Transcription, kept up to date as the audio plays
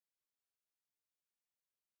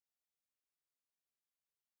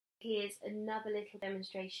Here's another little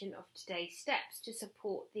demonstration of today's steps to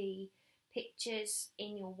support the pictures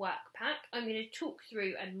in your work pack. I'm going to talk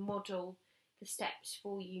through and model the steps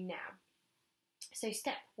for you now. So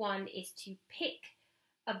step one is to pick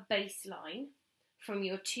a baseline from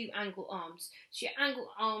your two angle arms. So your angle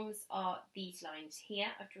arms are these lines here.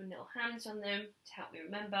 I've drawn little hands on them to help me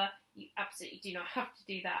remember. You absolutely do not have to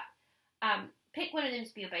do that. Pick one of them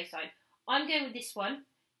to be your baseline. I'm going with this one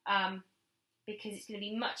because it's going to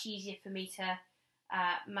be much easier for me to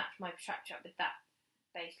match my protractor up with that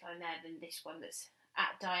baseline there than this one that's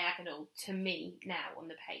at diagonal to me now on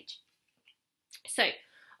the page. So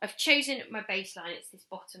I've chosen my baseline, it's this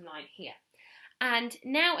bottom line here. And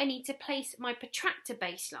now I need to place my protractor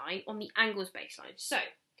baseline on the angles baseline. So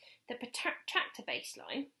the protractor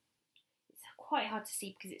baseline, it's quite hard to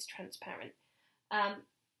see because it's transparent,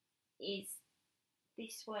 is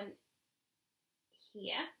this one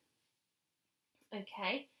here.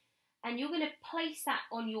 Okay, and you're going to place that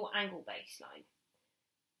on your angle baseline.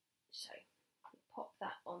 So pop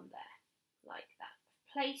that on there like that.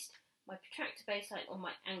 I've placed my protractor baseline on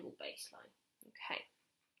my angle baseline. Okay,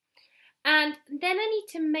 and then I need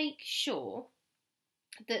to make sure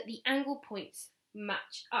that the angle points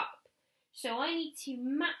match up. So I need to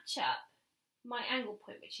match up my angle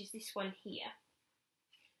point, which is this one here,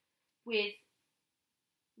 with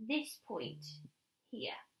this point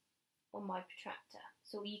here on my protractor.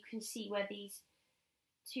 So you can see where these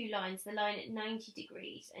two lines, the line at 90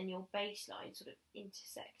 degrees and your baseline, sort of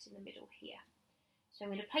intersect in the middle here. So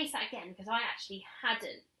I'm going to place that again because I actually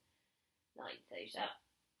hadn't lined those up.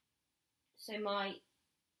 So my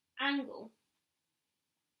angle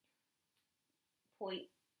point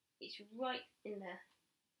is right in the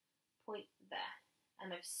point there,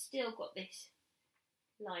 and I've still got this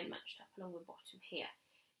line matched up along the bottom here.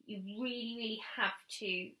 You really have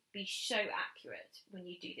to be so accurate when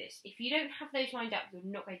you do this. If you don't have those lined up, you're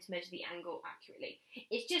not going to measure the angle accurately.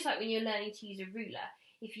 It's just like when you're learning to use a ruler.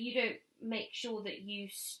 If you don't make sure that you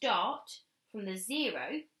start from the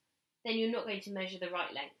zero, then you're not going to measure the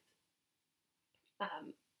right length.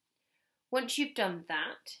 Once you've done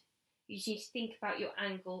that, you just need to think about your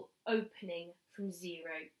angle opening from 0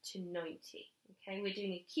 to 90. Okay, we're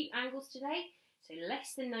doing acute angles today, so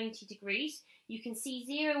less than 90 degrees. You can see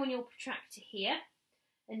 0 on your protractor here,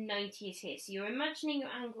 and 90 is here. So you're imagining your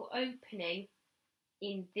angle opening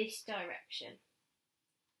in this direction.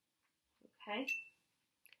 Okay.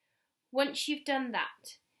 Once you've done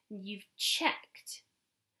that, and you've checked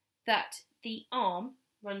that the arm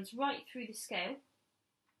runs right through the scale,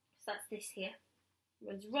 so that's this here,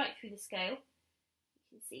 runs right through the scale.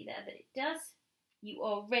 You can see there that it does. You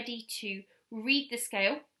are ready to read the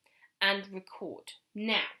scale and record.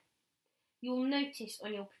 Now, you'll notice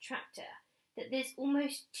on your protractor that there's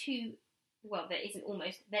almost two, well, there isn't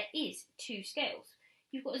almost, there is two scales.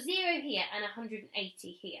 You've got 0 here and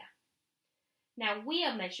 180 here. Now, we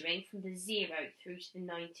are measuring from the 0 through to the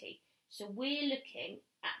 90. So we're looking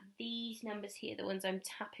at these numbers here, the ones I'm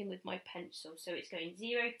tapping with my pencil. So it's going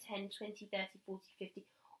 0, 10, 20, 30, 40, 50,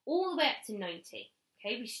 all the way up to 90.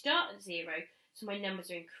 Okay, we start at 0, so my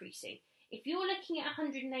numbers are increasing. If you're looking at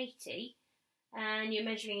 180 and you're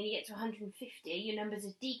measuring and you get to 150, your numbers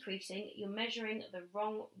are decreasing, you're measuring the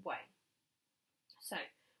wrong way. So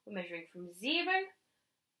we're measuring from 0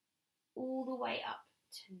 all the way up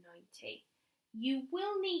to 90. You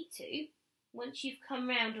will need to, once you've come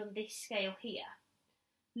round on this scale here,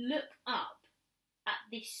 look up at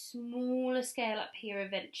this smaller scale up here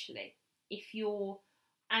eventually if your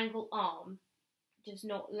angle arm does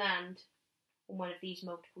not land on one of these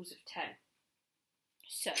multiples of 10.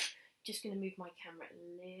 So, just going to move my camera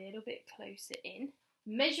a little bit closer in.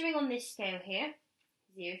 Measuring on this scale here,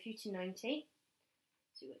 0 through to 90.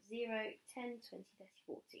 So we've got 0, 10, 20, 30,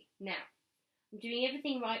 40. Now, I'm doing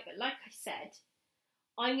everything right, but like I said,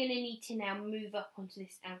 I'm going to need to now move up onto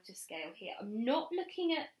this outer scale here. I'm not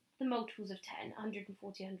looking at the multiples of 10,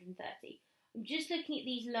 140, 130. I'm just looking at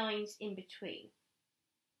these lines in between.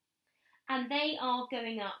 And they are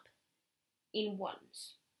going up in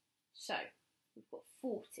ones. So we've got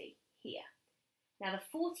 40 here. Now the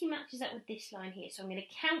 40 matches up with this line here, so I'm going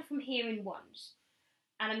to count from here in ones.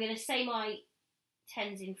 And I'm going to say my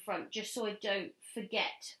 10s in front, just so I don't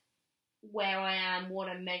forget where I am, what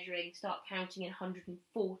I'm measuring, start counting in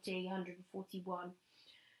 140, 141.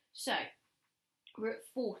 So we're at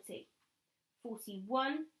 40,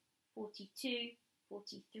 41, 42,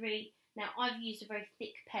 43. Now I've used a very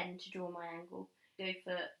thick pen to draw my angle. Go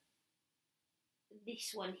for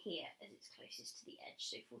this one here as it's closest to the edge.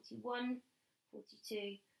 So 41,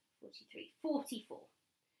 42, 43, 44.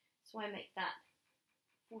 So I make that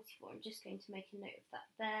 44. I'm just going to make a note of that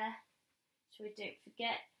there so I don't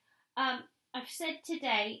forget. I've said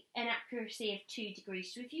today an accuracy of 2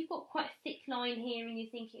 degrees. So if you've got quite a thick line here and you're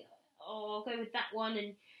thinking, oh, I'll go with that one,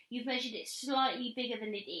 and you've measured it slightly bigger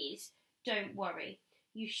than it is, don't worry.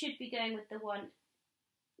 You should be going with the one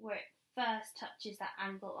where it first touches that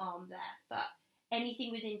angle arm there, but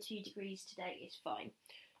anything within 2 degrees today is fine.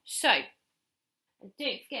 So, and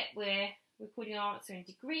don't forget we're recording our answer in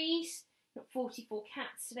degrees, not 44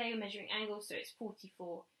 cats today, we're measuring angles, so it's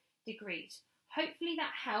 44 degrees. Hopefully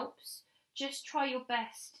that helps. Just try your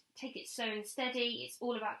best, take it slow and steady. It's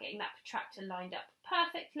all about getting that protractor lined up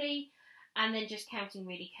perfectly and then just counting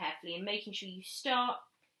really carefully and making sure you start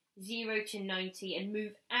 0 to 90 and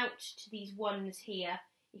move out to these ones here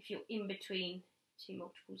if you're in between 2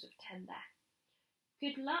 multiples of 10 there.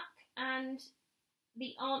 Good luck, and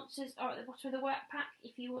the answers are at the bottom of the work pack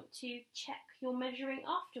if you want to check your measuring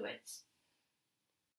afterwards.